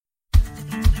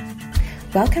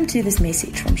Welcome to this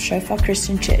message from Shofar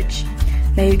Christian Church.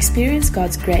 May you experience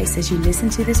God's grace as you listen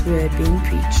to this word being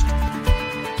preached.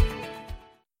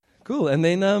 Cool, and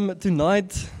then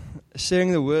tonight,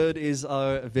 sharing the word is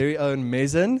our very own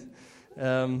Mezen.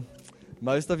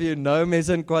 Most of you know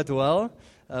Mezen quite well.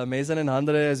 Mezen and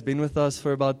Andre has been with us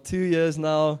for about 2 years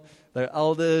now. They're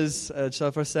elders at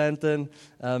Shofar Sandton.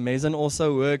 Mezen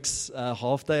also works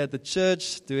half day at the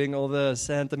church, doing all the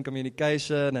Sandton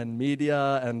communication and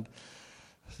media and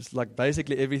just like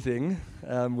basically everything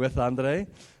with Andre.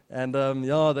 And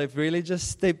they've really just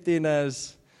stepped in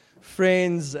as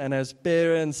friends and as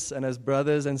parents and as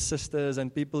brothers and sisters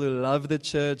and people who love the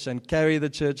church and carry the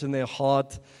church in their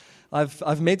heart.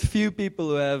 I've met few people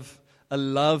who have a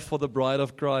love for the bride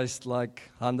of Christ like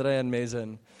Andre and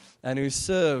Mezen, and who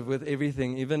serve with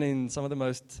everything, even in some of the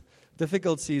most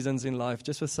difficult seasons in life,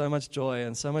 just with so much joy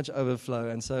and so much overflow.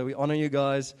 And so we honor you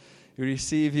guys. We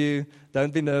receive you.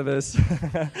 Don't be nervous.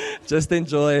 Just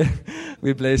enjoy.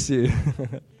 We bless you.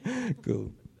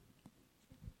 Cool.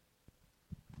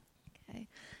 Okay.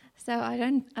 So I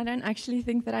don't actually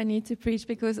think that I need to preach,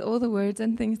 because all the words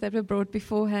and things that were brought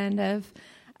beforehand I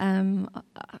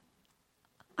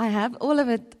have all of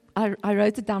it. I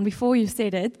wrote it down before you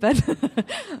said it, but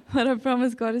but I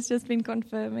promise God has just been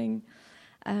confirming.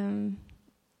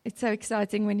 It's so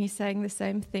exciting when He's saying the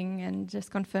same thing and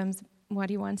just confirms what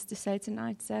He wants to say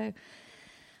tonight. So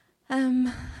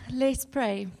let's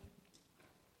pray.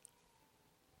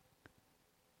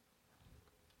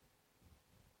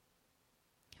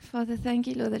 Father, thank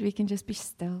you, Lord, that we can just be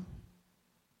still.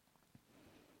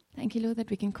 Thank you, Lord, that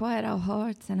we can quiet our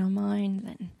hearts and our minds,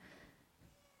 and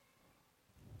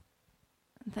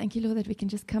thank you, Lord, that we can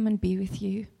just come and be with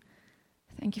you.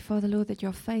 Thank you, Father, Lord, that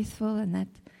you're faithful, and that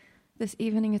this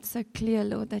evening it's so clear,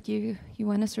 Lord, that you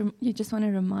want us. You just want to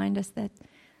remind us that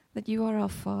you are our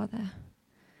Father,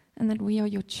 and that we are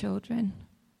your children.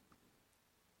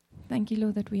 Thank you,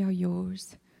 Lord, that we are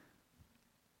yours.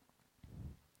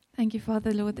 Thank you,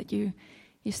 Father, Lord, that you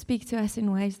speak to us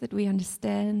in ways that we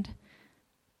understand.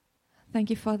 Thank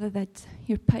you, Father, that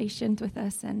you're patient with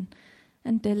us and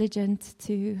diligent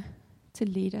to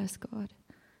lead us, God.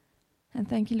 And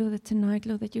thank you, Lord, that tonight,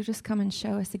 Lord, that you just come and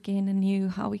show us again anew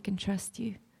how we can trust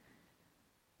you.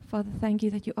 Father, thank you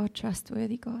that you are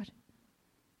trustworthy, God.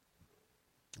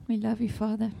 We love you,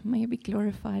 Father. May you be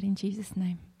glorified in Jesus'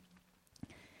 name.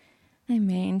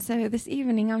 Amen. So this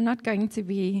evening, I'm not going to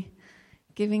be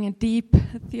giving a deep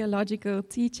theological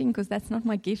teaching, because that's not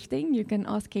my gifting. You can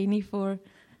ask Kenny for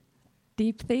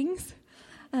deep things.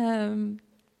 I'm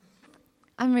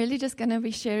really just going to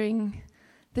be sharing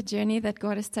the journey that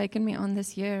God has taken me on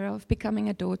this year of becoming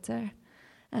a daughter.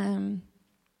 I've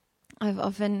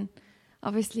often,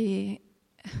 obviously,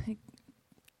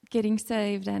 getting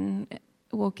saved and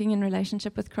walking in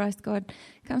relationship with Christ, God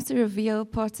comes to reveal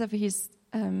parts of His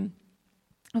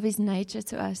nature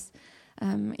to us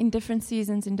in different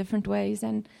seasons, in different ways.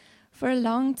 And for a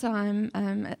long time,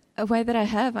 a way that I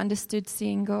have understood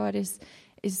seeing God is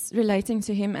relating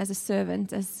to Him as a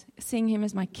servant, as seeing Him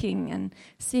as my King, and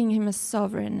seeing Him as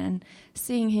sovereign, and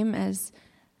seeing Him as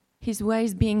His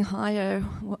ways being higher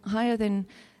than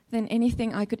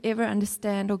anything I could ever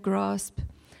understand or grasp.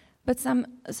 But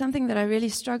something that I really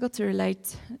struggle to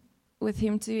relate with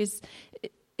Him to is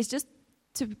just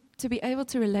to be able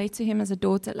to relate to Him as a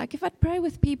daughter. Like if I pray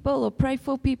with people or pray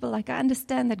for people, like I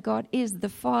understand that God is the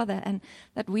Father and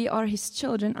that we are His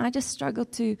children. I just struggle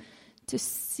to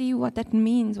see what that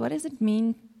means. What does it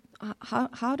mean?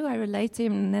 How do I relate to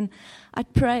Him? And then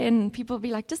I'd pray and people would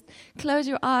be like, just close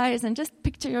your eyes and just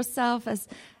picture yourself as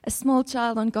a small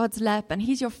child on God's lap, and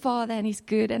He's your Father and He's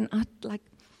good. And I'd like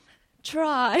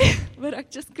try, but I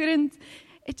just couldn't.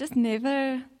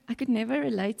 I could never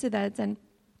relate to that. And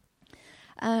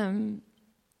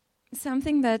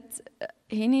something that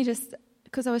Henny just,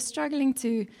 because I was struggling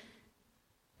to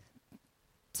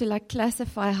like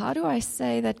classify, how do I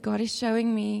say that God is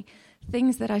showing me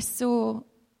things that I saw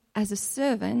as a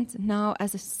servant, now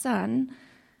as a son?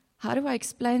 How do I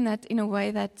explain that in a way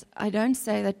that I don't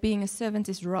say that being a servant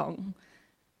is wrong?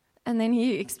 And then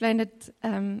he explained it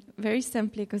very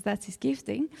simply, because that's his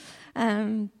gifting,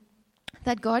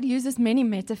 that God uses many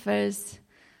metaphors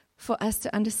for us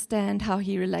to understand how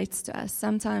He relates to us.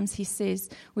 Sometimes He says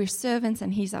we're servants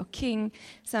and He's our King.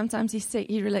 Sometimes He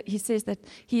says that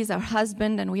He is our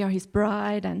husband and we are His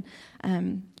bride, and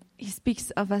He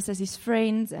speaks of us as His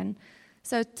friends. And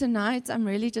so tonight I'm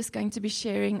really just going to be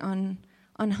sharing on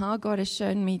how God has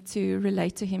shown me to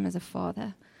relate to Him as a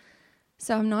father.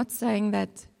 So I'm not saying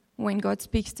that when God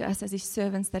speaks to us as His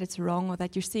servants that it's wrong, or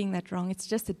that you're seeing that wrong. It's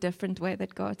just a different way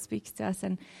that God speaks to us,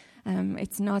 and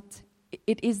it's not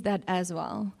it is that as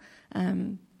well.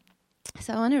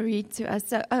 So I want to read to us.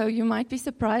 So, you might be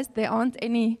surprised there aren't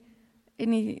any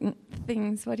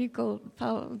things, what do you call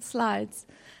slides.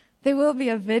 There will be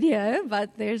a video,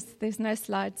 but there's no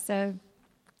slides. So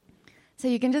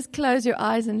you can just close your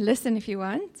eyes and listen if you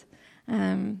want.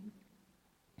 I'm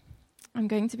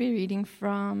going to be reading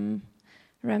from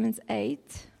Romans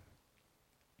 8,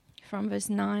 from verse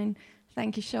 9.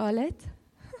 Thank you, Charlotte.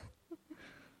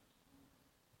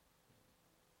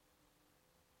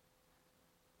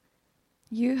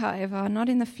 You, however, are not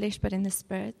in the flesh but in the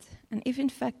Spirit. And if in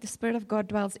fact the Spirit of God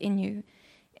dwells in you,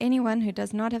 anyone who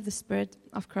does not have the Spirit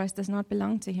of Christ does not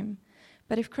belong to him.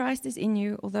 But if Christ is in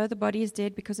you, although the body is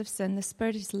dead because of sin, the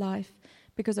Spirit is life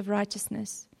because of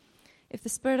righteousness. If the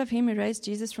Spirit of him who raised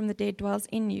Jesus from the dead dwells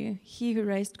in you, he who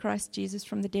raised Christ Jesus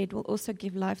from the dead will also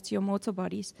give life to your mortal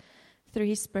bodies through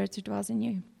his Spirit who dwells in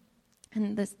you.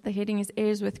 And the heading is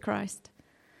heirs with Christ.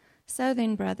 So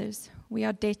then, brothers, we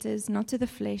are debtors, not to the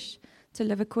flesh, to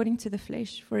live according to the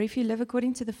flesh. For if you live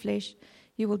according to the flesh,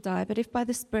 you will die. But if by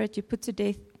the Spirit you put to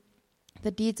death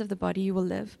the deeds of the body, you will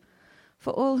live.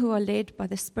 For all who are led by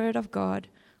the Spirit of God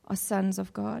are sons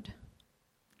of God.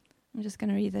 I'm just going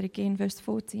to read that again, verse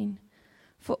 14.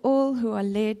 For all who are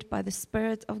led by the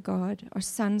Spirit of God are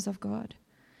sons of God.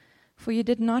 For you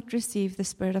did not receive the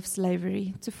spirit of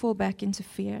slavery to fall back into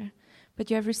fear, but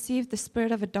you have received the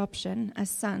Spirit of adoption as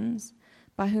sons,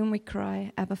 by whom we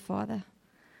cry, Abba, Father.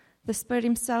 The Spirit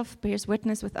himself bears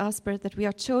witness with our spirit that we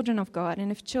are children of God,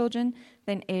 and if children,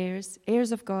 then heirs,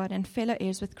 heirs of God, and fellow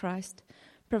heirs with Christ,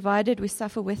 provided we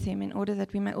suffer with him in order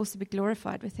that we may also be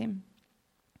glorified with him.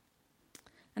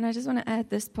 And I just want to add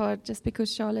this part, just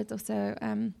because Charlotte also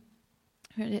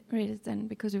read it and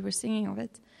because we were singing of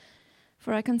it.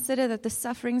 For I consider that the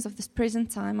sufferings of this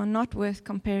present time are not worth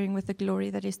comparing with the glory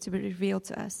that is to be revealed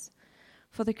to us.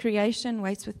 For the creation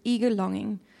waits with eager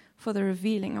longing for the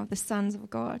revealing of the sons of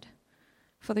God.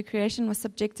 For the creation was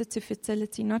subjected to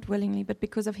fertility, not willingly, but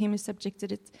because of him who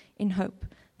subjected it in hope,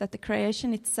 that the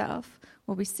creation itself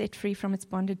will be set free from its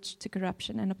bondage to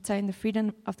corruption and obtain the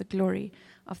freedom of the glory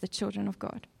of the children of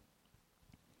God.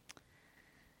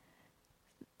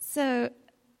 So,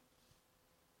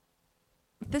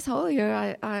 this whole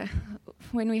year, I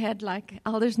when we had like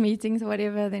elders meetings or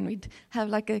whatever, then we'd have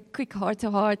like a quick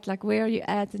heart-to-heart, like where are you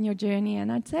at in your journey?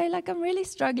 And I'd say like I'm really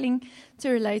struggling to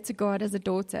relate to God as a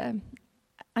daughter.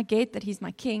 I get that he's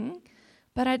my king,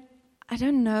 but I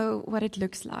don't know what it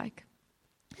looks like.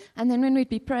 And then when we'd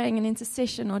be praying in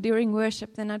intercession or during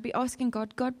worship, then I'd be asking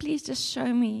God, please just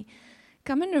show me.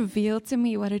 Come and reveal to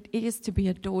me what it is to be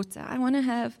a daughter. I want to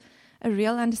have a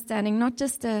real understanding, not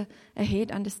just a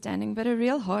head understanding, but a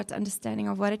real heart understanding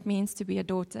of what it means to be a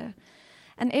daughter.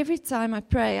 And every time I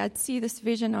pray, I'd see this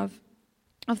vision of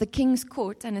the king's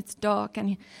court, and it's dark,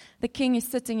 and the king is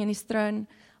sitting in his throne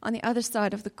on the other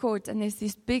side of the court, and there's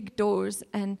these big doors,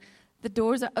 and the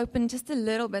doors are open just a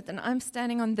little bit, and I'm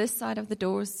standing on this side of the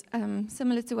doors,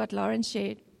 similar to what Lauren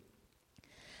shared.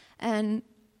 And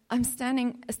I'm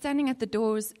standing at the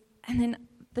doors, and then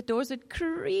the doors would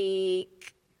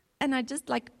creak, and I just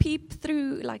like peep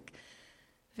through, like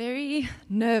very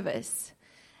nervous.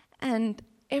 And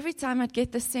every time I'd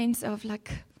get the sense of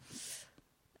like,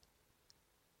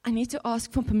 I need to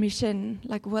ask for permission.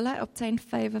 Like, will I obtain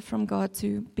favor from God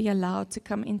to be allowed to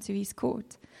come into his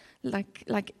court?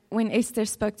 Like when Esther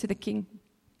spoke to the king.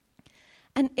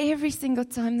 And every single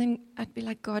time then I'd be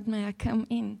like, God, may I come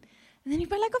in? And then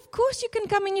he'd be like, of course you can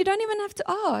come in. You don't even have to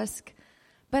ask.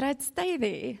 But I'd stay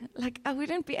there. Like I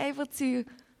wouldn't be able to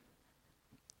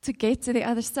get to the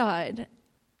other side.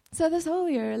 So this whole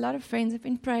year, a lot of friends have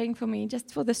been praying for me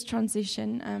just for this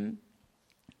transition.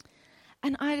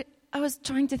 And I was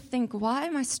trying to think, why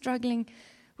am I struggling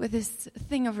with this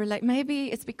thing of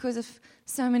maybe it's because of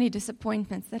so many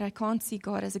disappointments that I can't see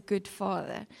God as a good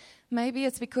father. Maybe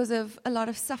it's because of a lot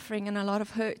of suffering and a lot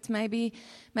of hurt. Maybe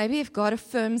if God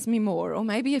affirms me more, or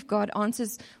maybe if God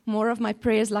answers more of my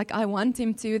prayers like I want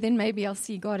him to, then maybe I'll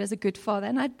see God as a good father.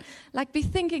 And I'd like be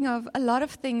thinking of a lot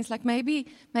of things, like maybe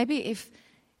if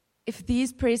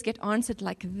these prayers get answered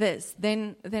like this,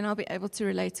 then I'll be able to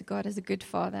relate to God as a good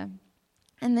father.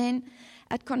 And then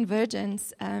at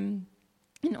Convergence, in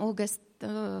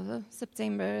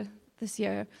September this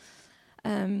year,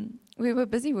 we were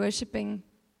busy worshiping,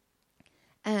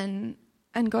 and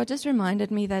God just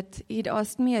reminded me that he'd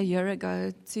asked me a year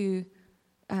ago to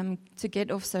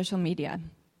get off social media,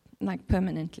 like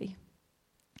permanently.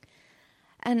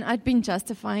 And I'd been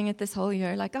justifying it this whole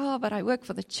year, like, but I work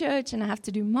for the church and I have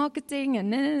to do marketing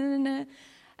and nah.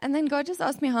 And then God just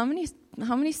asked me, how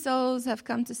many souls have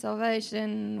come to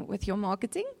salvation with your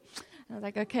marketing? I was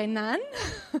like, okay, none.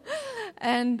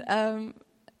 and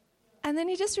then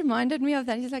he just reminded me of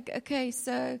that. He's like, okay,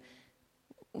 so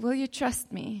will you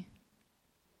trust me?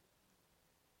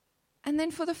 And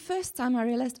then for the first time I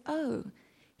realized, oh,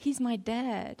 he's my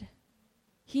dad.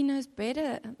 He knows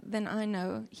better than I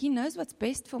know. He knows what's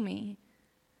best for me.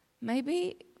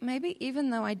 Maybe even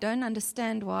though I don't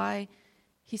understand why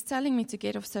he's telling me to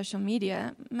get off social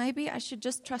media, maybe I should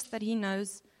just trust that he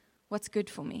knows what's good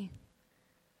for me.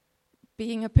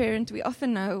 Being a parent, we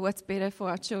often know what's better for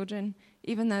our children,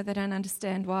 even though they don't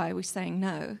understand why we're saying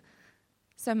no.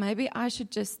 So maybe I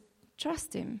should just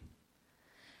trust him.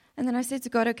 And then I said to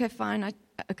God, okay, fine,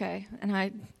 and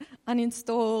I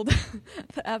uninstalled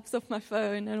the apps off my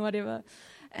phone and whatever.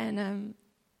 And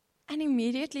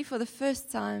immediately, for the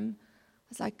first time, I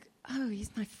was like, oh,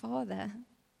 he's my father.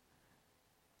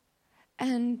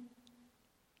 And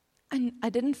I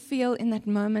didn't feel in that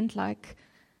moment like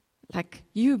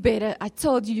you better, I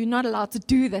told you you're not allowed to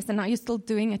do this, and now you're still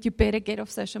doing it, you better get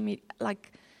off social media.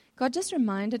 Like, God just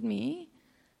reminded me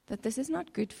that this is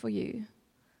not good for you.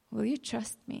 Will you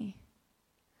trust me?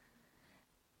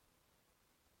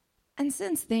 And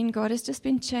since then, God has just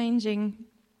been changing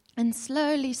and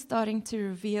slowly starting to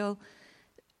reveal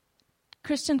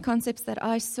Christian concepts that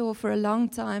I saw for a long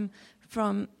time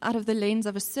from out of the lens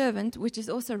of a servant, which is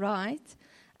also right,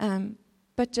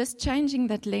 but just changing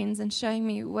that lens and showing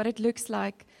me what it looks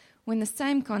like when the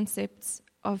same concepts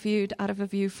are viewed out of a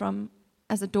view from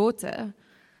as a daughter.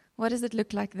 What does it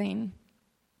look like then?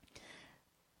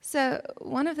 So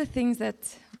one of the things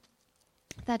that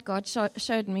God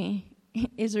showed me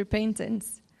is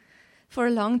repentance. For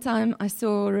a long time, I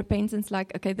saw repentance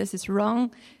like, okay, this is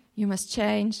wrong, you must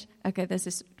change. Okay, this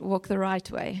is walk the right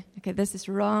way. Okay, this is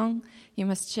wrong, you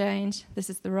must change. This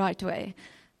is the right way,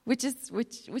 which is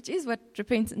what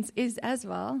repentance is as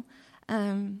well.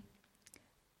 And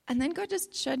then God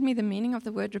just showed me the meaning of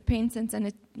the word repentance, and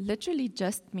it literally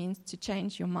just means to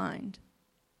change your mind.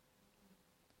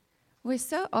 Where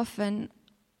so often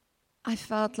I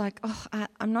felt like,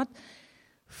 I'm not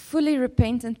fully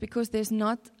repentant because there's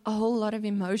not a whole lot of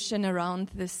emotion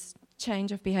around this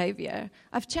change of behavior.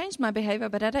 I've changed my behavior,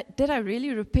 but did I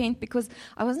really repent? Because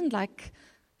I wasn't like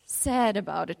sad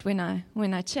about it when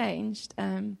I changed.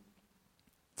 And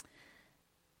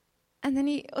then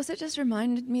he also just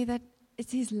reminded me that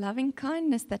it's his loving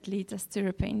kindness that leads us to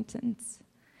repentance,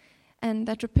 and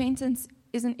that repentance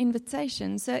is an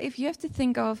invitation. So if you have to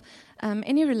think of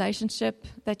any relationship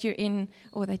that you're in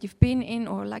or that you've been in,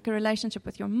 or like a relationship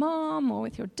with your mom or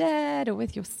with your dad or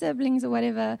with your siblings or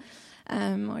whatever,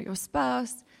 or your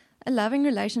spouse, a loving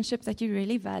relationship that you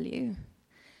really value.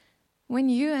 When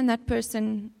you and that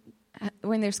person,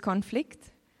 when there's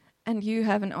conflict and you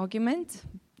have an argument,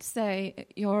 say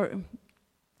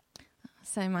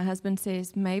my husband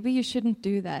says, maybe you shouldn't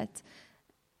do that,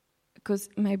 because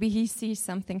maybe he sees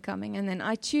something coming, and then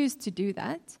I choose to do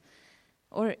that.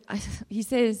 Or he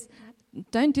says,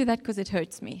 don't do that because it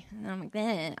hurts me. And I'm like,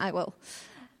 I will.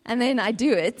 And then I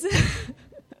do it.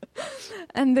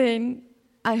 And then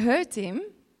I hurt him.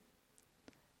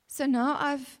 So now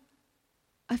I've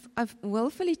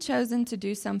willfully chosen to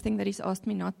do something that he's asked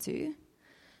me not to.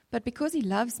 But because he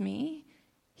loves me,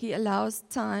 he allows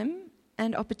time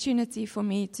and opportunity for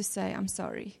me to say, I'm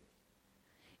sorry.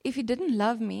 If he didn't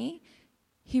love me,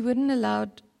 he wouldn't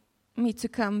allow me to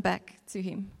come back to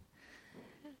him.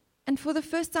 And for the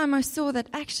first time, I saw that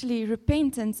actually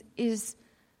repentance is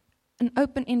an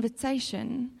open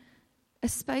invitation, a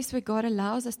space where God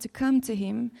allows us to come to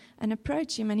him and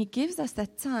approach him, and he gives us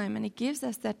that time, and he gives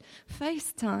us that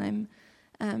face time,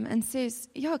 and says,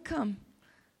 yeah, come.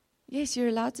 Yes, you're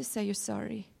allowed to say you're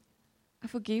sorry. I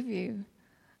forgive you.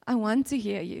 I want to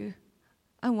hear you.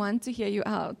 I want to hear you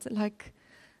out.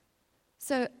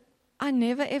 So I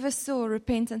never ever saw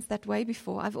repentance that way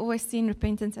before. I've always seen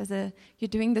repentance as you're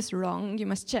doing this wrong, you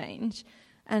must change.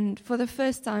 And for the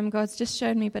first time, God's just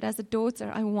showed me, but as a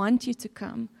daughter, I want you to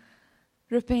come.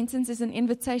 Repentance is an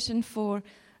invitation for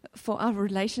our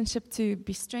relationship to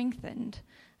be strengthened.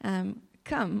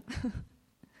 Come.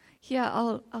 Here,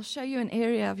 I'll show you an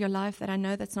area of your life that I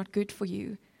know that's not good for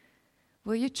you.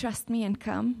 Will you trust me and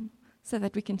come so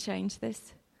that we can change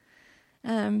this?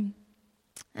 And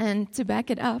to back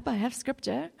it up, I have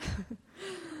scripture.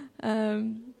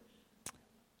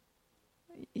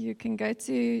 You can go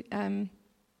to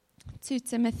 2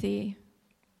 Timothy.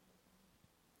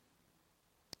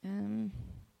 2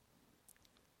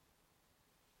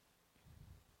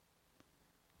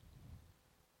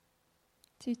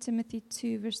 Timothy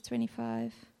 2, verse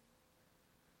 25.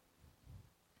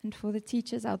 And for the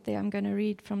teachers out there, I'm going to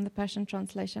read from the Passion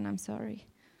Translation. I'm sorry.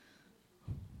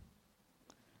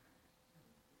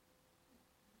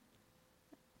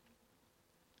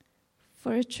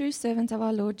 For a true servant of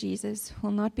our Lord Jesus will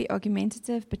not be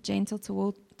argumentative, but gentle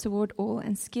toward all,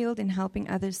 and skilled in helping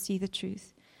others see the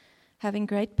truth, having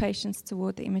great patience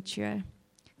toward the immature.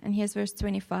 And here's verse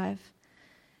 25.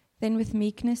 Then with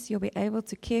meekness you'll be able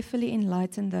to carefully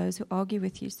enlighten those who argue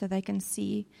with you, so they can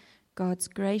see God's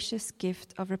gracious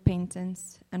gift of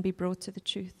repentance and be brought to the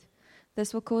truth.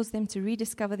 This will cause them to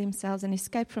rediscover themselves and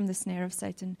escape from the snare of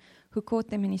Satan, who caught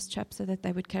them in his trap so that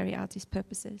they would carry out his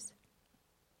purposes.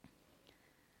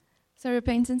 So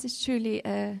repentance is truly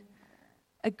a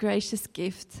gracious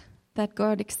gift that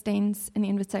God extends an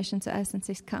invitation to us and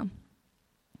says, come.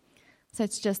 So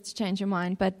it's just to change your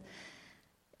mind. But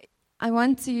I'm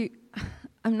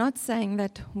not saying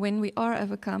that when we are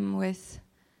overcome with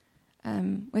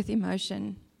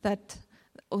emotion, that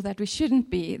there shouldn't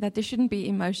be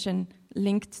emotion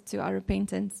linked to our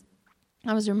repentance.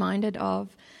 I was reminded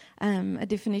of a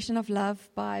definition of love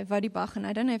by Voddie Baucham.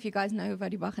 I don't know if you guys know who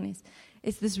Voddie Baucham is.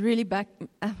 It's this really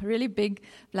big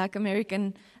black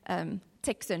American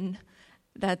Texan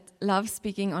that loves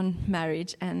speaking on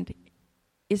marriage and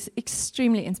is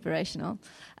extremely inspirational.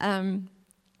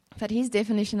 But his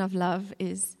definition of love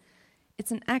is it's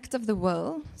an act of the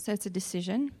will, so it's a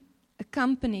decision,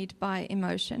 accompanied by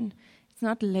emotion. It's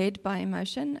not led by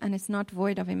emotion, and it's not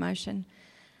void of emotion.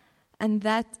 And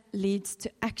that leads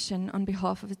to action on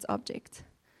behalf of its object.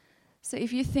 So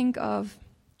if you think of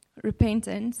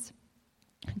repentance,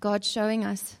 God showing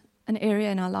us an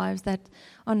area in our lives that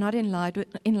are not in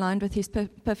line with His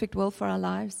perfect will for our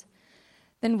lives,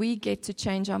 then we get to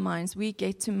change our minds. We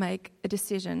get to make a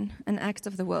decision, an act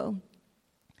of the will,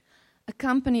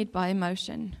 accompanied by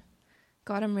emotion.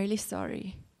 God, I'm really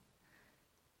sorry.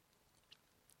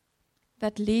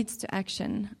 That leads to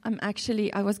action.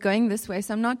 I was going this way,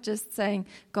 so I'm not just saying,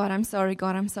 God, I'm sorry,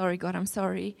 God, I'm sorry, God, I'm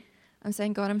sorry. I'm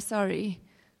saying, God, I'm sorry.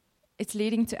 It's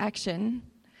leading to action.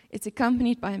 It's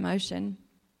accompanied by emotion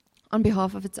on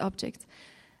behalf of its object.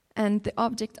 And the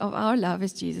object of our love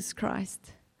is Jesus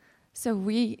Christ. So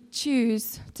we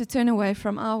choose to turn away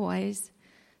from our ways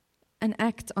and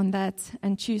act on that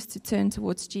and choose to turn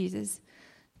towards Jesus.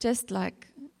 Just like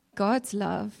God's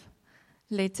love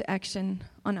led to action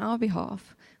on our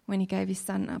behalf when He gave His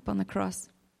Son up on the cross.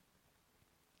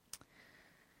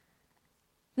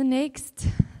 The next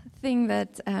thing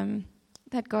that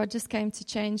God just came to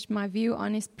change my view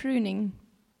on is pruning.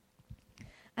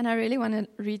 And I really want to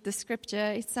read the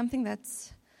scripture. It's something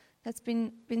that's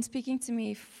been speaking to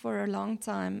me for a long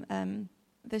time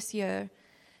this year.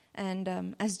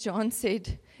 And as John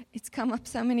said, it's come up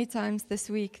so many times this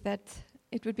week that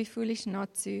it would be foolish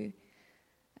not to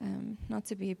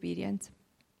be obedient.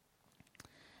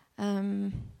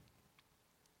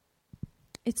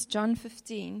 It's John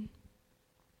 15.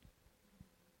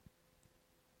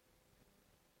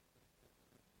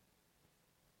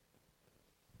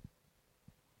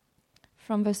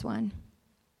 From verse 1.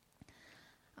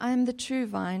 I am the true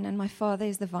vine, and my Father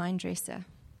is the vine dresser.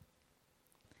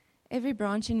 Every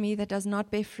branch in me that does not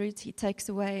bear fruit, He takes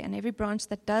away, and every branch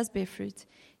that does bear fruit,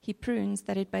 He prunes,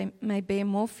 that it may bear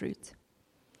more fruit.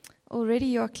 Already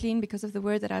you are clean because of the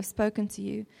word that I have spoken to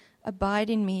you. Abide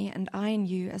in me, and I in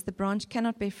you, as the branch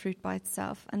cannot bear fruit by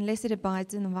itself, unless it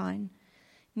abides in the vine.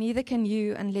 Neither can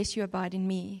you unless you abide in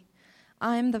me.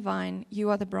 I am the vine, you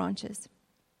are the branches.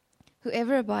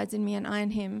 Whoever abides in me and I in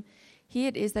him, he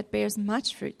it is that bears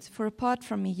much fruit, for apart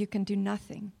from me you can do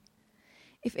nothing.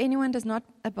 If anyone does not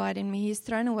abide in me, he is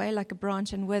thrown away like a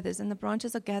branch and withers, and the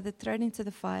branches are gathered, thrown into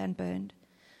the fire, and burned.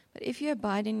 But if you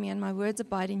abide in me and my words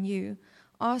abide in you,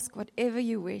 ask whatever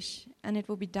you wish, and it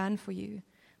will be done for you.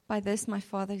 By this my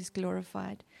Father is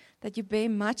glorified, that you bear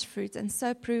much fruit, and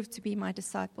so prove to be my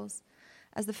disciples.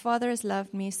 As the Father has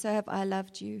loved me, so have I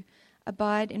loved you.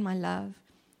 Abide in my love.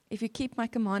 If you keep my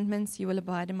commandments, you will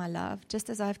abide in my love, just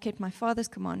as I have kept my Father's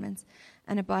commandments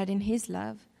and abide in his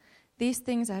love. These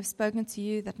things I have spoken to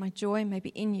you, that my joy may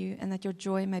be in you, and that your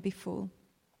joy may be full.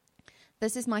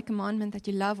 This is my commandment, that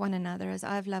you love one another as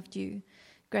I have loved you.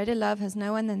 Greater love has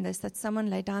no one than this, that someone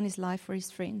lay down his life for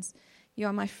his friends. You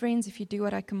are my friends if you do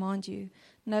what I command you.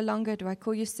 No longer do I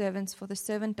call you servants, for the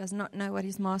servant does not know what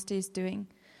his master is doing.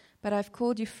 But I have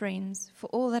called you friends, for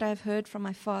all that I have heard from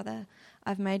my Father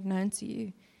I have made known to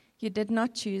you. You did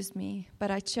not choose me,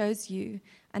 but I chose you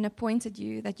and appointed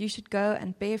you, that you should go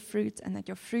and bear fruit, and that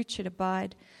your fruit should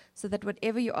abide, so that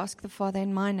whatever you ask the Father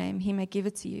in my name, he may give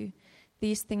it to you.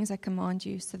 These things I command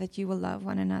you, so that you will love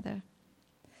one another.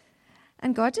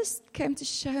 And God just came to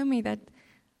show me that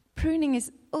pruning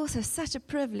is also such a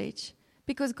privilege,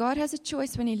 because God has a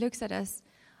choice when he looks at us.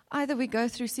 Either we go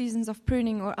through seasons of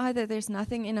pruning, or either there's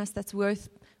nothing in us that's worth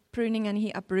pruning and he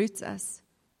uproots us.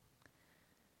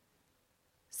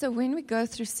 So when we go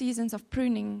through seasons of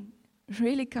pruning,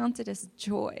 really count it as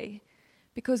joy,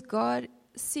 because God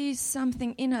sees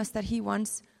something in us that He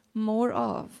wants more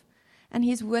of, and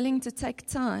He's willing to take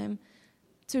time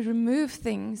to remove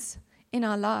things in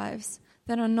our lives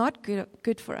that are not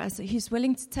good for us. He's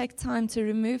willing to take time to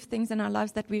remove things in our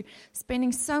lives that we're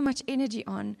spending so much energy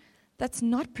on that's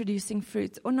not producing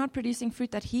fruit, or not producing fruit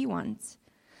that He wants.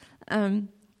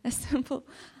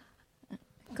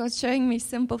 God's showing me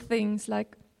simple things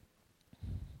like,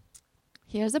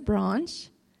 here's a branch.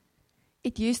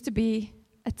 It used to be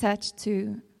attached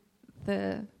to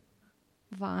the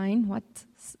vine. What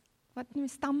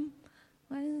stem?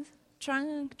 What is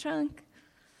trunk?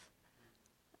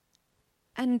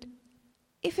 And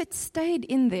if it stayed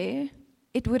in there,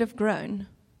 it would have grown.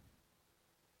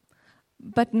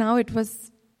 But now it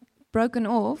was broken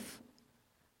off.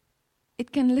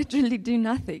 It can literally do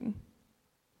nothing.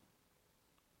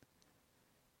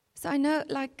 So I know,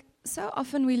 so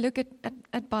often we look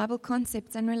at Bible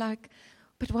concepts and we're like,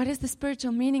 but what is the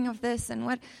spiritual meaning of this? And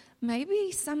what?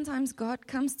 Maybe sometimes God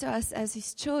comes to us as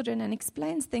His children and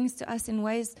explains things to us in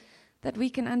ways that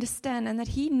we can understand, and that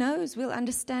He knows we'll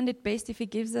understand it best if He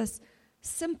gives us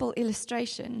simple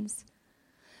illustrations.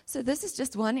 So this is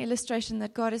just one illustration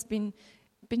that God has been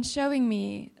showing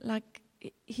me. Like,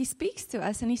 He speaks to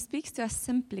us, and He speaks to us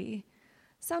simply.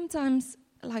 Sometimes,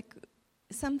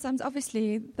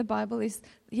 obviously, the Bible is,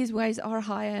 His ways are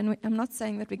higher, and I'm not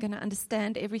saying that we're going to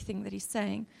understand everything that He's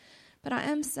saying, but I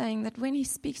am saying that when He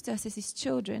speaks to us as His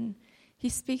children, He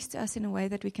speaks to us in a way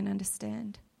that we can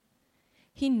understand.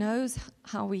 He knows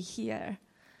how we hear.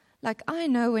 Like, I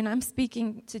know when I'm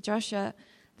speaking to Joshua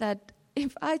that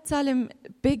if I tell him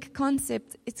big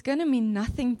concept, it's going to mean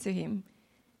nothing to him.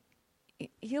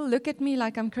 He'll look at me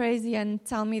like I'm crazy and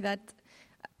tell me that,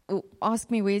 or ask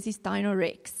me where's his Dino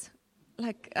Rex.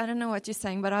 Like, I don't know what you're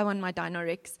saying, but I want my Dino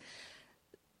Rex.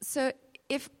 So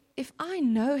if I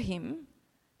know him,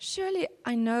 surely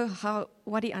I know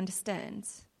what he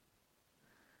understands.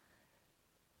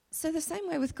 So the same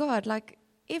way with God, like,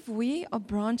 if we are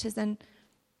branches and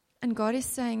God is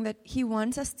saying that He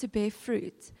wants us to bear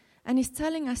fruit, and He's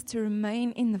telling us to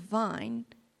remain in the vine,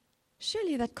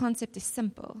 surely that concept is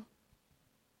simple.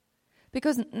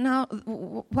 Because now,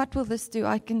 what will this do?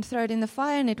 I can throw it in the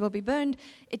fire and it will be burned.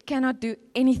 It cannot do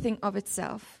anything of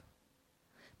itself.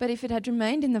 But if it had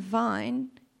remained in the vine,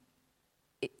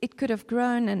 it could have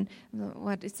grown, and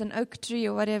it's an oak tree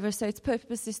or whatever, so its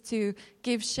purpose is to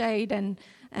give shade and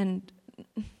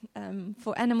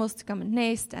for animals to come and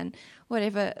nest and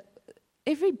whatever.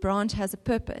 Every branch has a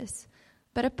purpose,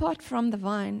 but apart from the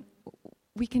vine,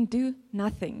 we can do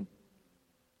nothing.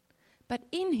 But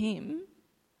in Him,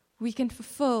 we can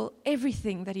fulfill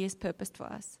everything that He has purposed for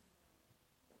us.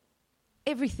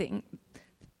 Everything.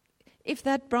 If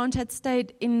that branch had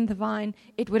stayed in the vine,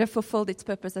 it would have fulfilled its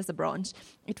purpose as a branch.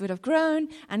 It would have grown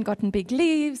and gotten big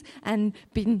leaves and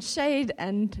been shade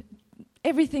and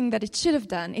everything that it should have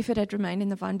done if it had remained in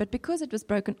the vine. But because it was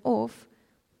broken off,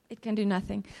 it can do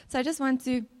nothing. So I just want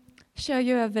to show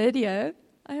you a video.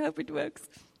 I hope it works.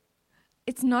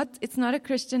 It's not a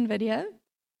Christian video.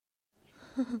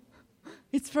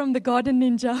 It's from the Garden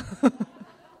Ninja.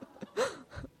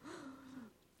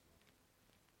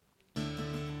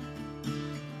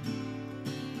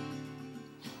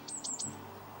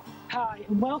 Hi,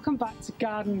 and welcome back to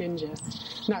Garden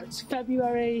Ninja. Now, it's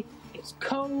February, it's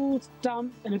cold,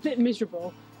 damp, and a bit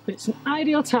miserable, but it's an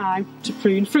ideal time to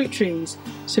prune fruit trees.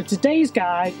 So today's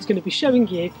guide is going to be showing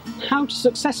you how to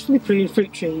successfully prune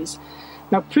fruit trees.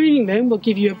 Now, pruning them will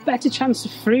give you a better chance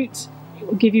of fruit, it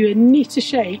will give you a neater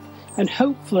shape, and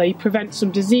hopefully prevent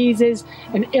some diseases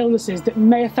and illnesses that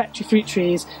may affect your fruit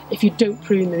trees if you don't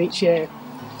prune them each year.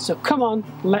 So come on,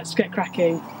 let's get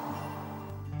cracking.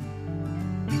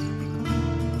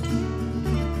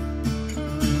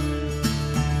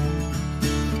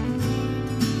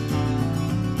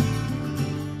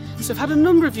 So I've had a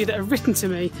number of you that have written to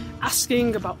me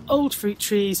asking about old fruit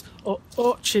trees or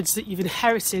orchards that you've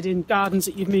inherited in gardens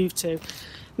that you've moved to.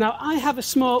 Now, I have a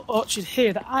small orchard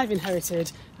here that I've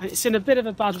inherited, and it's in a bit of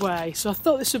a bad way, so I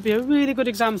thought this would be a really good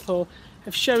example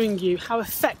of showing you how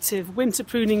effective winter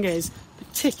pruning is,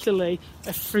 particularly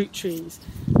of fruit trees.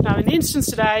 Now, in the instance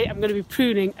today, I'm going to be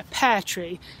pruning a pear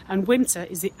tree, and winter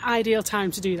is the ideal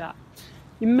time to do that.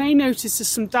 You may notice there's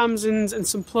some damsons and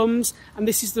some plums, and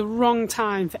this is the wrong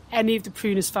time for any of the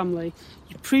pruners family.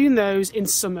 You prune those in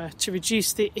summer to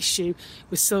reduce the issue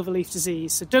with silverleaf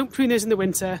disease. So don't prune those in the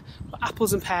winter, but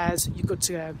apples and pears, you're good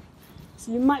to go.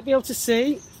 So you might be able to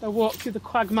see, if I walk through the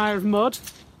quagmire of mud,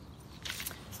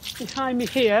 behind me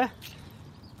here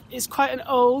is quite an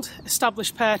old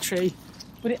established pear tree,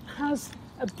 but it has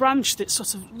a branch that's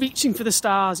sort of reaching for the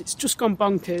stars, it's just gone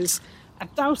bonkers, I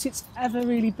doubt it's ever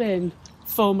really been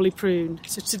formally pruned.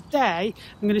 So today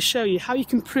I'm going to show you how you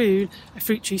can prune a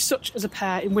fruit tree such as a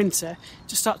pear in winter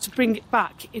to start to bring it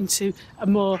back into a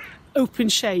more open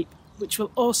shape, which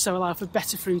will also allow for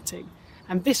better fruiting.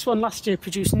 And this one last year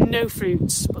produced no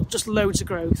fruits, but just loads of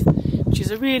growth, which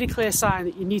is a really clear sign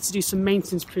that you need to do some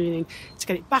maintenance pruning to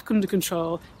get it back under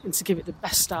control and to give it the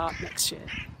best start next year.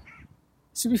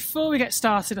 So before we get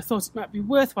started, I thought it might be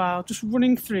worthwhile just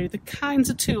running through the kinds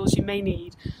of tools you may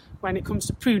need when it comes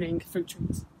to pruning fruit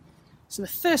trees. So the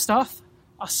first off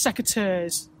are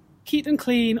secateurs. Keep them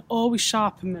clean, always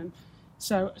sharpen them.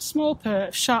 So a small pair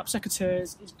of sharp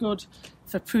secateurs is good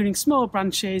for pruning small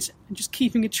branches and just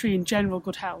keeping a tree in general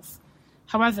good health.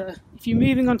 However, if you're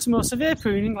moving on to more severe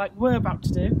pruning like we're about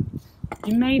to do,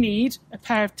 you may need a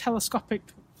pair of telescopic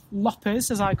loppers,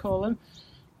 as I call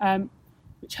them,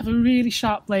 which have a really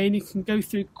sharp blade. You can go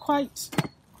through quite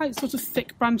sort of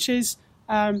thick branches.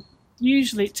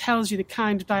 Usually it tells you the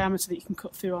kind of diameter that you can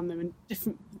cut through on them, and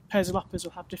different pairs of loppers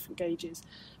will have different gauges.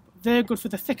 But they're good for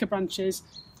the thicker branches.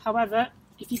 However,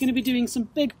 if you're going to be doing some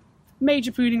big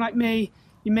major pruning like me,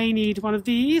 you may need one of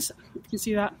these, you can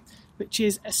see that, which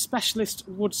is a specialist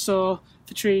wood saw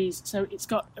for trees. So it's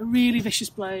got a really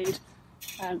vicious blade,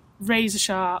 razor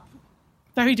sharp,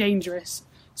 very dangerous.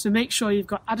 So make sure you've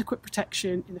got adequate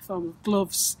protection in the form of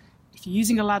gloves. If you're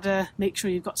using a ladder, make sure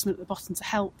you've got something at the bottom to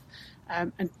help,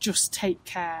 and just take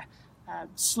care.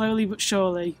 Slowly but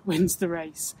surely wins the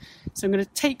race. So I'm going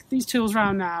to take these tools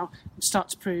round now and start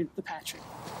to prune the pear tree.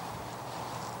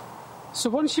 So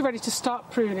once you're ready to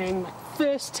start pruning, my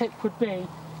first tip would be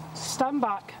to stand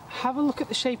back, have a look at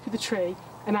the shape of the tree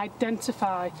and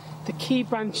identify the key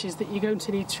branches that you're going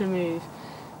to need to remove.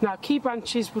 Now, key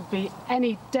branches would be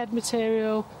any dead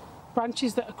material,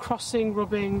 branches that are crossing,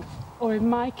 rubbing, or in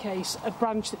my case, a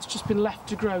branch that's just been left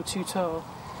to grow too tall.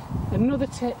 Another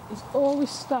tip is always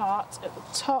start at the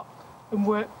top and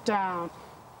work down.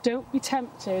 Don't be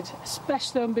tempted,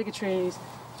 especially on bigger trees,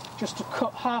 just to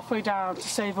cut halfway down to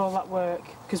save all that work,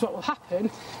 because what will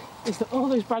happen is that all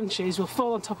those branches will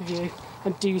fall on top of you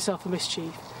and do yourself a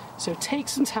mischief. So take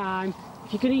some time.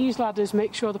 If you're going to use ladders,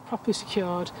 make sure they're properly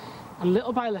secured, and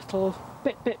little by little,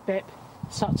 bit,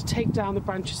 start to take down the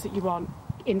branches that you want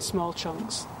in small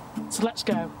chunks. So let's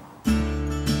go.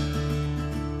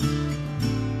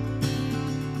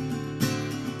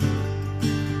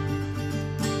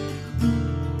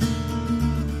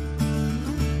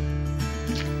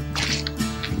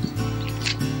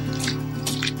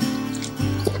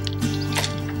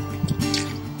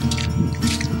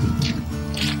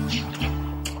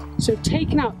 So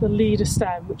taking out the leader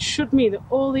stem, which should mean that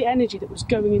all the energy that was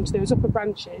going into those upper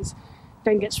branches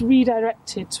then gets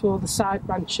redirected to all the side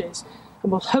branches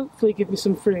and will hopefully give me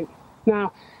some fruit.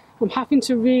 Now, I'm having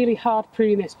to really hard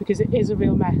prune this because it is a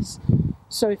real mess.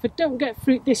 So if I don't get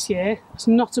fruit this year, that's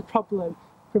not a problem.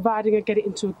 Providing I get it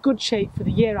into a good shape for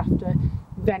the year after,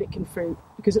 then it can fruit.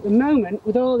 Because at the moment,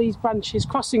 with all these branches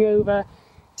crossing over,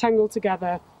 tangled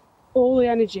together, all the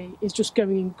energy is just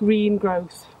going in green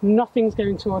growth. Nothing's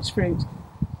going towards fruit.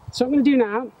 So what I'm going to do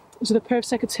now, with a pair of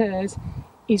secateurs,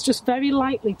 is just very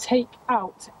lightly take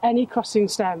out any crossing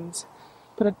stems.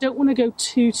 But I don't want to go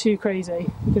too crazy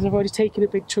because I've already taken a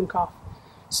big chunk off.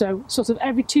 So sort of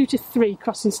every 2 to 3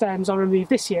 crossing stems I'll remove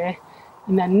this year,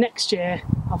 and then next year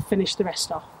I'll finish the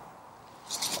rest off.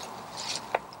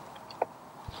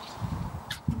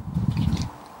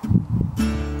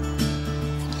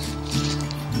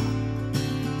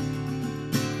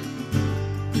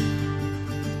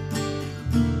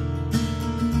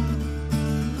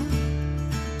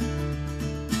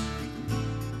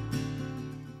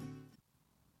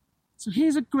 So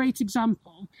here's a great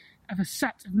example of a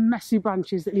set of messy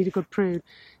branches that need a good prune.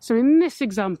 So in this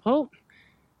example,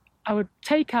 I would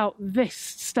take out this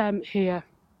stem here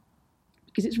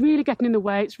because it's really getting in the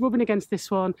way, it's rubbing against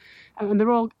this one, and they're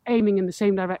all aiming in the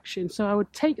same direction. So I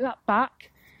would take that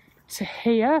back to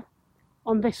here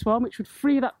on this one, which would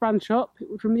free that branch up,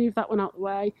 it would remove that one out of the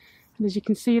way, and as you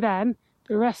can see then,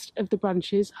 the rest of the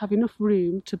branches have enough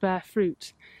room to bear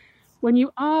fruit. When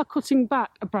you are cutting back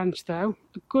a branch though,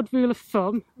 a good rule of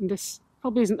thumb, and this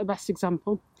probably isn't the best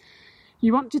example,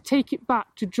 you want to take it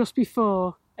back to just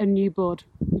before a new bud,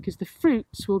 because the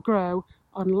fruits will grow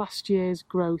on last year's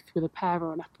growth with a pear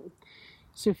or an apple.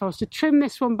 So if I was to trim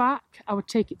this one back, I would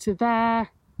take it to there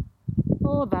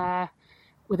or there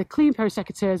with a clean pair of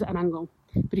secateurs at an angle.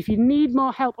 But if you need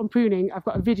more help on pruning, I've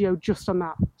got a video just on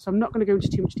that, so I'm not going to go into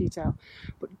too much detail.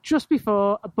 But just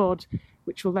before a bud,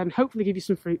 which will then hopefully give you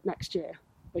some fruit next year.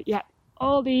 But yeah,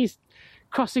 all these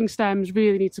crossing stems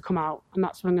really need to come out, and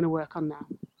that's what I'm going to work on now.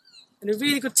 And a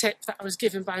really good tip that I was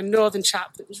given by a northern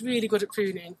chap that was really good at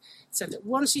pruning said that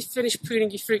once you finish pruning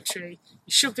your fruit tree,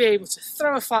 you should be able to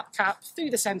throw a flat cap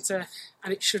through the centre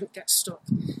and it shouldn't get stuck.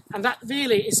 And that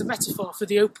really is a metaphor for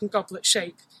the open goblet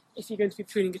shape if you're going to be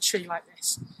pruning a tree like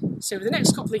this. So for the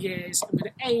next couple of years, I'm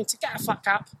going to aim to get a flat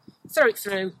cap, throw it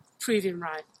through, prove him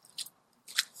right.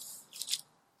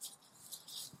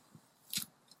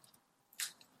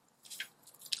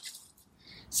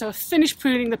 So I've finished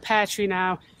pruning the pear tree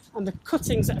now, and the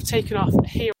cuttings that I've taken off are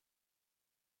here.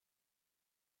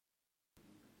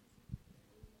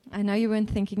 I know you weren't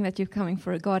thinking that you're coming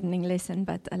for a gardening lesson,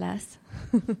 but alas.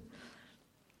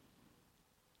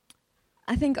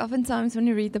 I think oftentimes when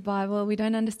we read the Bible, we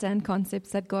don't understand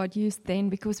concepts that God used then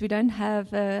because we don't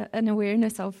have an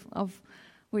awareness of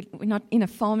we're not in a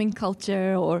farming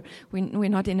culture, or we're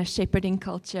not in a shepherding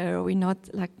culture, or we're not,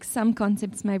 like, some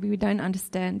concepts maybe we don't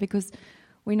understand because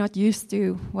we're not used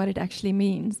to what it actually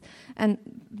means. And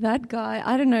that guy,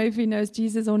 I don't know if he knows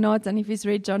Jesus or not, and if he's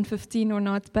read John 15 or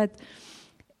not, but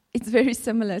it's very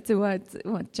similar to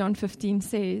what John 15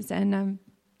 says. And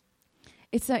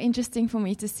it's so interesting for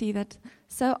me to see that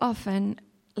so often,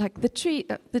 like, the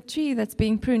tree that's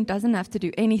being pruned doesn't have to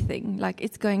do anything. Like,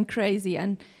 it's going crazy,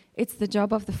 and it's the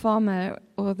job of the farmer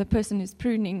or the person who's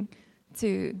pruning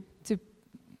to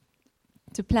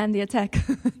plan the attack,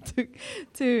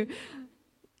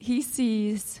 He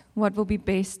sees what will be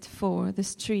best for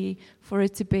this tree, for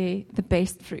it to bear the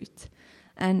best fruit.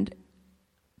 And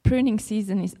pruning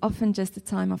season is often just a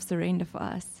time of surrender for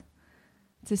us.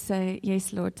 To say,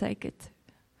 yes, Lord, take it.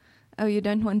 Oh, you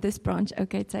don't want this branch?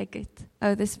 Okay, take it.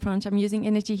 Oh, this branch, I'm using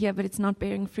energy here, but it's not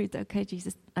bearing fruit. Okay,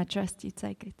 Jesus, I trust you,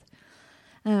 take it.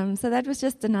 So that was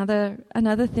just another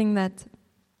thing that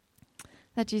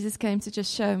Jesus came to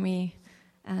just show me.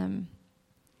 And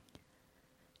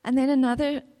then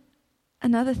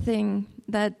another thing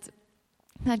that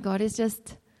God is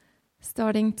just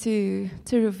starting to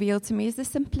reveal to me is the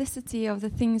simplicity of the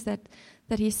things that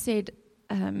He said,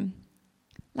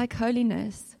 like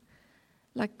holiness.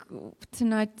 Like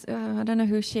tonight, I don't know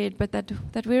who shared, but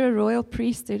that we're a royal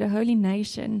priesthood, a holy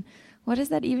nation. What does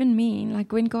that even mean?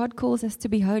 Like, when God calls us to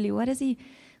be holy, what does He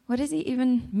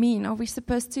even mean? Are we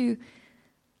supposed to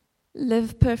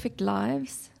live perfect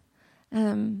lives?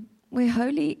 We're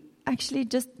holy. Actually,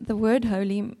 just the word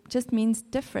holy just means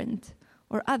different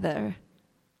or other,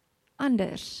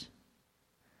 anders.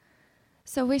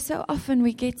 So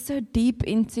we get so deep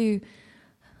into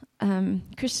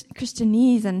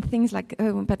Christianese and things like,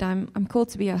 oh, but I'm called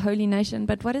to be a holy nation.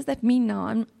 But what does that mean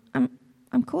now?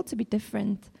 I'm called to be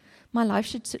different. My life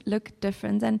should look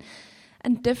different, and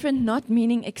different not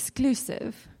meaning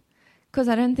exclusive, because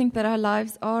I don't think that our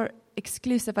lives are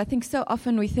exclusive. I think so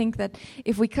often we think that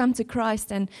if we come to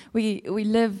Christ and we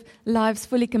live lives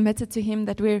fully committed to Him,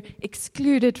 that we're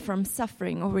excluded from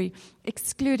suffering, or we're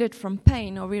excluded from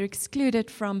pain, or we're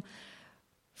excluded from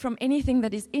anything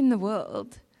that is in the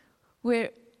world.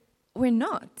 We're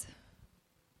not.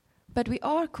 But we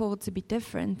are called to be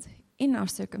different in our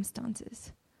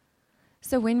circumstances.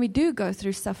 So when we do go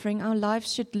through suffering, our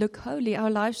lives should look holy.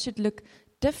 Our lives should look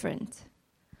different.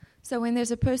 So when there's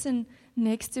a person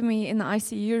next to me in the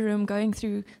ICU room going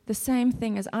through the same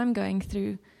thing as I'm going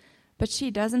through, but she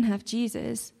doesn't have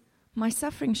Jesus, my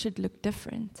suffering should look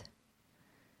different,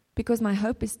 because my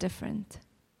hope is different.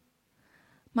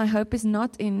 My hope is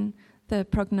not in the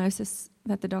prognosis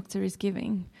that the doctor is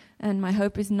giving, and my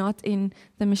hope is not in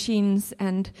the machines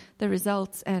and the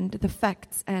results and the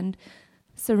facts and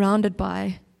surrounded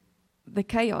by the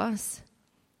chaos.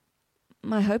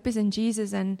 My hope is in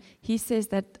Jesus, and He says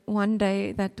that one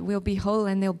day that we'll be whole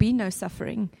and there'll be no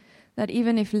suffering. That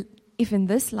even if in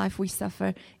this life we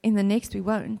suffer, in the next we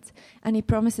won't. And He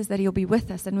promises that He'll be with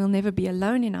us and we'll never be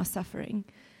alone in our suffering.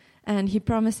 And He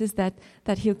promises that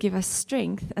He'll give us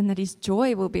strength, and that His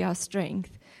joy will be our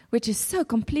strength, which is so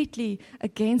completely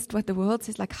against what the world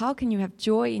says. Like, how can you have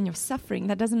joy in your suffering?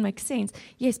 That doesn't make sense.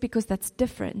 Yes, because that's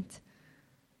different.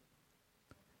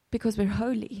 Because we're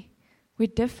holy. We're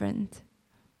different.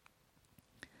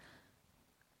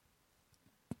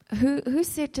 Who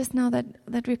said just now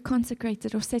that we're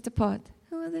consecrated or set apart?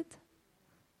 Who was it?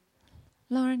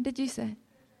 Lauren, did you say?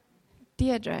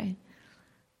 Deirdre.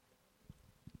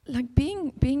 Like,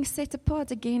 being set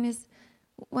apart again is,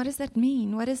 what does that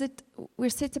mean? What is it? We're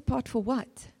set apart for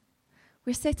what?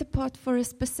 We're set apart for a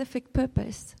specific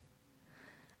purpose.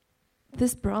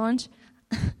 This branch,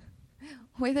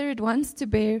 whether it wants to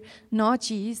bear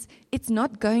naartjies, it's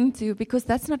not going to, because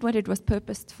that's not what it was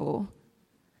purposed for.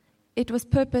 It was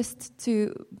purposed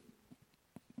to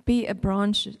be a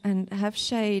branch and have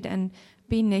shade and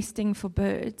be nesting for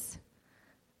birds.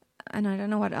 And I don't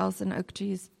know what else an oak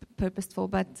tree is purposed for,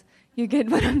 but you get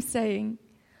what I'm saying.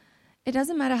 It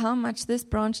doesn't matter how much this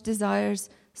branch desires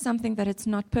something that it's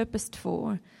not purposed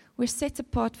for. We're set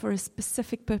apart for a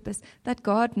specific purpose that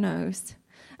God knows.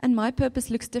 And my purpose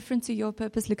looks different to your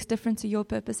purpose, looks different to your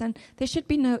purpose. And there should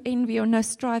be no envy or no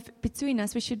strife between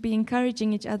us. We should be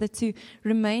encouraging each other to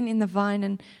remain in the vine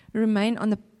and remain on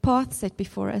the path set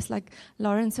before us. Like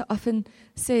Lauren so often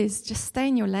says, just stay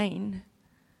in your lane.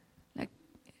 Like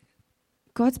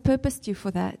God's purposed you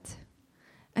for that.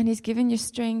 And He's given you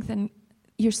strength, and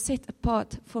you're set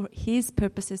apart for His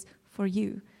purposes for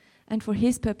you. And for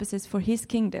His purposes, for His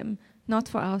kingdom, not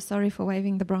for ours. Sorry for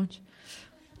waving the branch.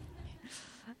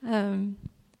 When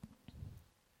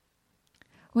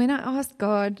I asked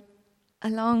God a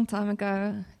long time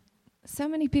ago, so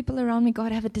many people around me,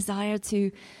 God, have a desire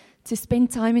to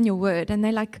spend time in your word. And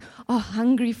they're like,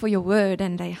 hungry for your word.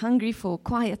 And they're hungry for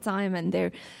quiet time. And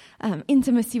their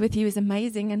intimacy with you is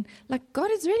amazing. And like, God,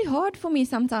 it's really hard for me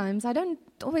sometimes. I don't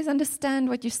always understand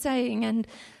what you're saying. And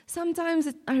sometimes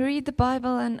I read the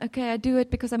Bible and, okay, I do it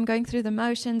because I'm going through the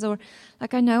motions, or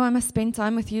like I know I must spend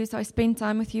time with you, so I spend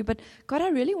time with you. But God, I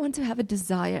really want to have a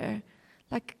desire.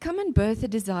 Like, come and birth a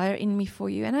desire in me for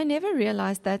you. And I never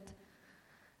realized that,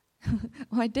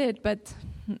 I did, but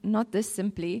not this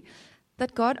simply,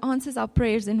 that God answers our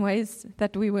prayers in ways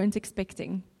that we weren't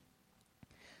expecting.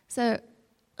 So,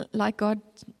 like God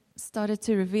started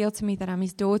to reveal to me that I'm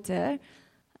His daughter,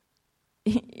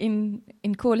 in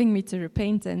calling me to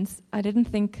repentance, I didn't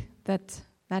think that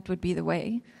that would be the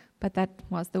way, but that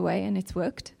was the way, and it's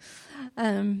worked.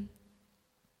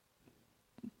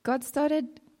 God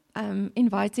started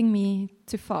inviting me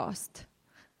to fast.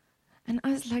 And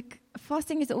I was like,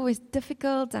 fasting is always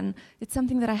difficult, and it's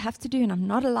something that I have to do, and I'm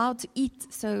not allowed to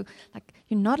eat. So, like,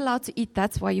 you're not allowed to eat,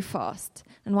 that's why you fast.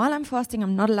 And while I'm fasting,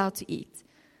 I'm not allowed to eat.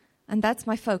 And that's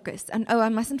my focus. And I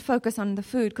mustn't focus on the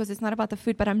food because it's not about the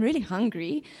food, but I'm really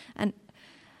hungry. And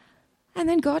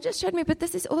then God just showed me, but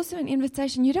this is also an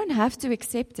invitation. You don't have to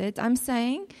accept it. I'm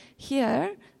saying,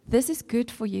 here, this is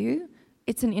good for you.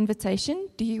 It's an invitation.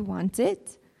 Do you want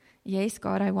it? Yes,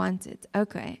 God, I want it.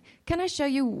 Okay. Can I show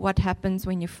you what happens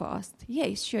when you fast?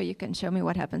 Yes, sure, you can show me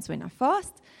what happens when I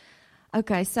fast.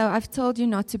 Okay, so I've told you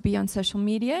not to be on social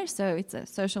media, so it's a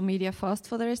social media fast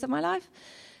for the rest of my life.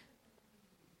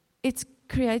 It's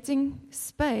creating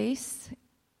space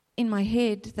in my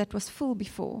head that was full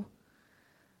before,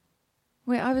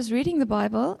 where I was reading the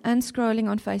Bible and scrolling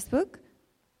on Facebook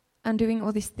and doing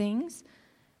all these things,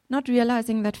 not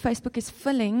realizing that Facebook is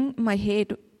filling my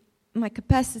head, my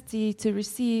capacity to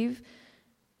receive.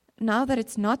 Now that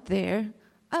it's not there,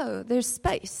 there's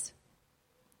space.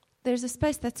 There's a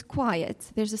space that's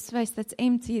quiet. There's a space that's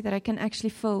empty that I can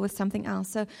actually fill with something else.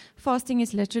 So fasting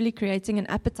is literally creating an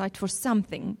appetite for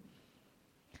something.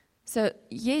 So,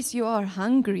 yes, you are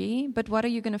hungry, but what are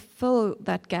you going to fill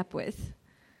that gap with?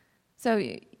 So,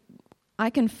 I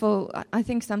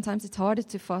think sometimes it's harder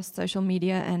to fast social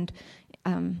media and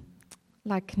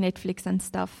like Netflix and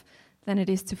stuff than it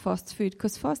is to fast food,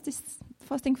 because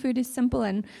fasting food is simple,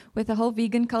 and with the whole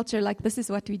vegan culture, like, this is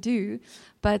what we do.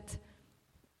 But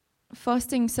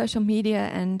fasting social media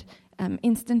and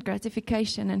instant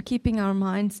gratification and keeping our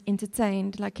minds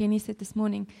entertained, like Kenny said this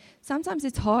morning, sometimes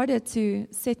it's harder to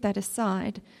set that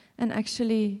aside and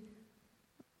actually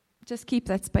just keep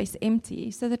that space empty,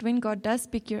 so that when God does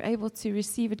speak, you're able to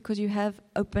receive it because you have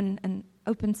open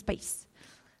space.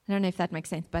 I don't know if that makes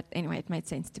sense, but anyway, it made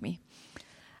sense to me.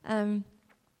 I'm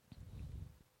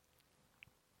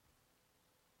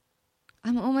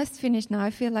almost finished now. I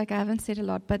feel like I haven't said a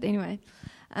lot, but anyway.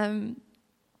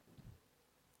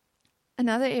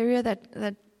 Another area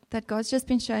that God's just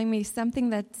been showing me,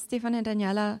 something that Stefan and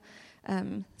Daniela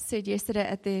said yesterday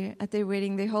at their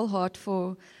wedding. Their whole heart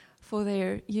for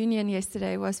their union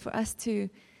yesterday was for us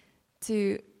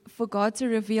for God to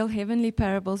reveal heavenly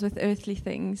parables with earthly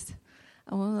things.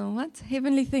 What?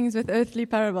 Heavenly things with earthly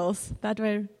parables. That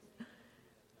way.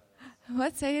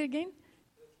 What? Say it again.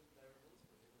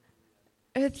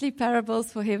 Earthly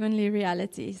parables for heavenly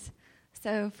realities.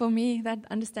 So for me, that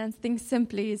understands things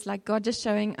simply is like God just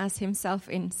showing us Himself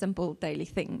in simple daily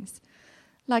things.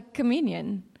 Like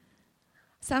communion.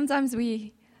 Sometimes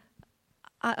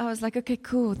I was like, okay,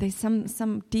 cool, there's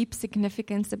some deep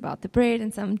significance about the bread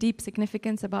and some deep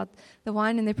significance about the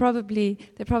wine, and there probably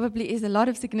is a lot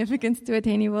of significance to it,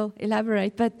 Henny will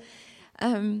elaborate. But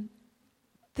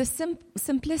the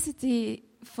simplicity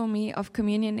for me of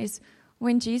communion is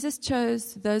when Jesus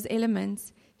chose those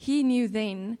elements, He knew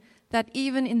then that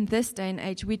even in this day and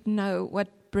age, we'd know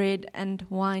what bread and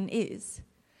wine is.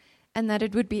 and that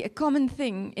it would be a common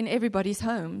thing in everybody's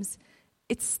homes,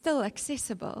 it's still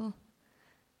accessible.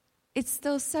 It's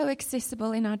still so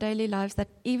accessible in our daily lives that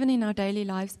even in our daily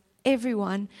lives,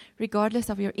 everyone, regardless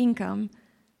of your income,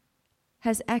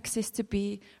 has access to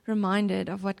be reminded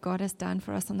of what God has done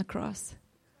for us on the cross.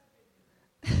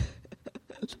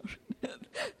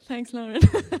 Thanks, Lauren.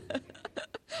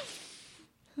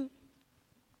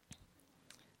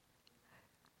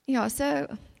 Yeah,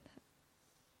 so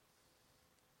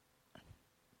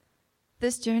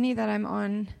this journey that I'm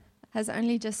on has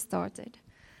only just started.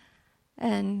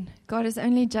 And God has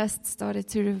only just started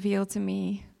to reveal to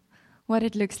me what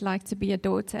it looks like to be a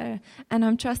daughter. And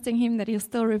I'm trusting Him that He'll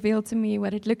still reveal to me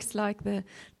what it looks like, the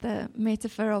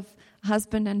metaphor of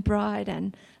husband and bride,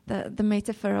 and the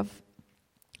metaphor of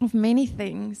many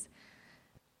things.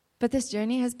 But this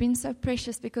journey has been so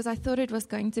precious because I thought it was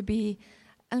going to be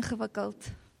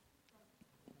ingewikkeld,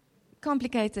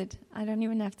 complicated. I don't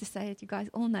even have to say it, you guys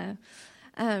all know.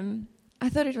 I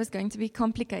thought it was going to be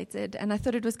complicated, and I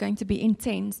thought it was going to be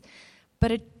intense,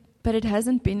 but it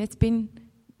hasn't been. It's been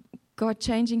God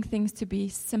changing things to be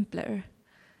simpler,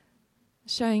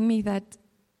 showing me that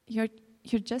you're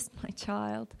just my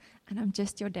child, and I'm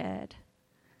just your dad.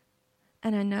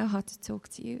 And I know how to talk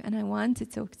to you, and I want to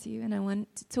talk to you, and I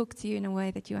want to talk to you in a way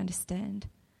that you understand.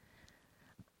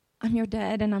 I'm your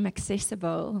dad, and I'm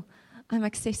accessible. I'm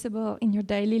accessible in your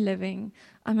daily living.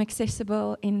 I'm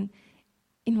accessible in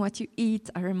what you eat.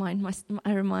 I remind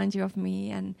you of me,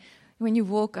 and when you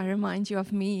walk, I remind you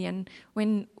of me, and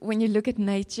when you look at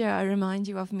nature, I remind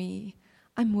you of me.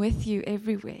 I'm with you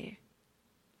everywhere.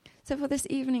 So for this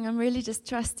evening, I'm really just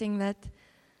trusting that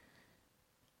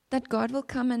God will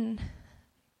come and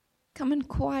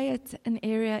quiet an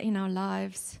area in our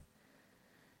lives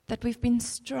that we've been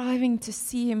striving to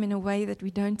see Him in a way that we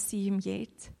don't see Him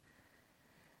yet.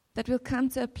 That we'll come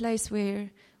to a place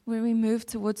where we move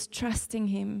towards trusting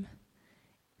Him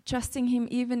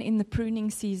even in the pruning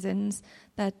seasons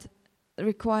that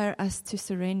require us to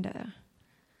surrender.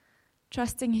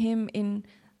 Trusting Him in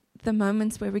the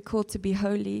moments where we're called to be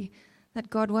holy. That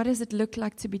God, what does it look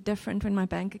like to be different when my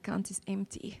bank account is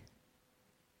empty?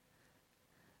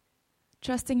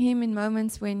 Trusting Him in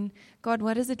moments when, God,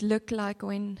 what does it look like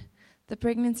when the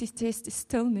pregnancy test is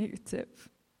still negative?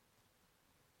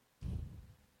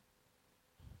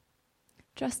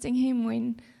 Trusting Him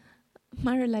when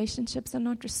my relationships are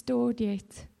not restored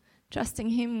yet. Trusting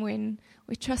Him when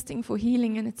we're trusting for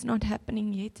healing and it's not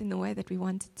happening yet in the way that we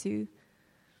want it to.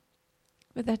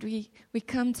 But that we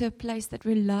come to a place that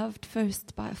we're loved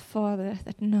first by a Father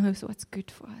that knows what's good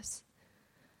for us.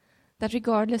 That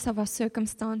regardless of our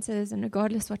circumstances and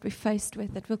regardless what we're faced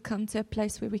with, that we'll come to a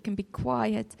place where we can be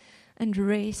quiet and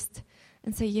rest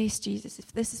and say, yes, Jesus,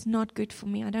 if this is not good for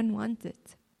me, I don't want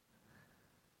it.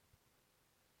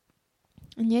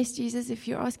 And yes, Jesus, if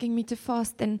you're asking me to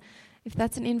fast, then if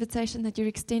that's an invitation that you're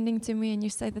extending to me and you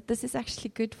say that this is actually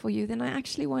good for you, then I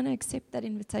actually want to accept that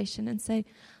invitation and say,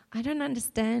 I don't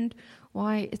understand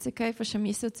why it's okay for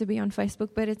Shamiso to be on Facebook,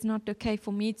 but it's not okay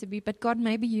for me to be. But God,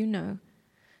 maybe you know.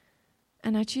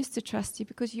 And I choose to trust you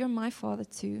because you're my Father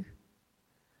too.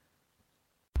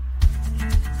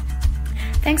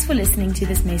 Thanks for listening to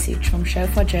this message from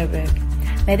Shofar Joburg.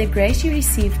 May the grace you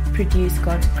receive produce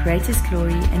God's greatest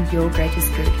glory and your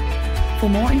greatest good. For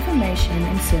more information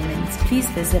and sermons, please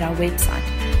visit our website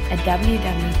at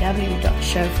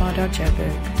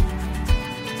www.shofar.joburg.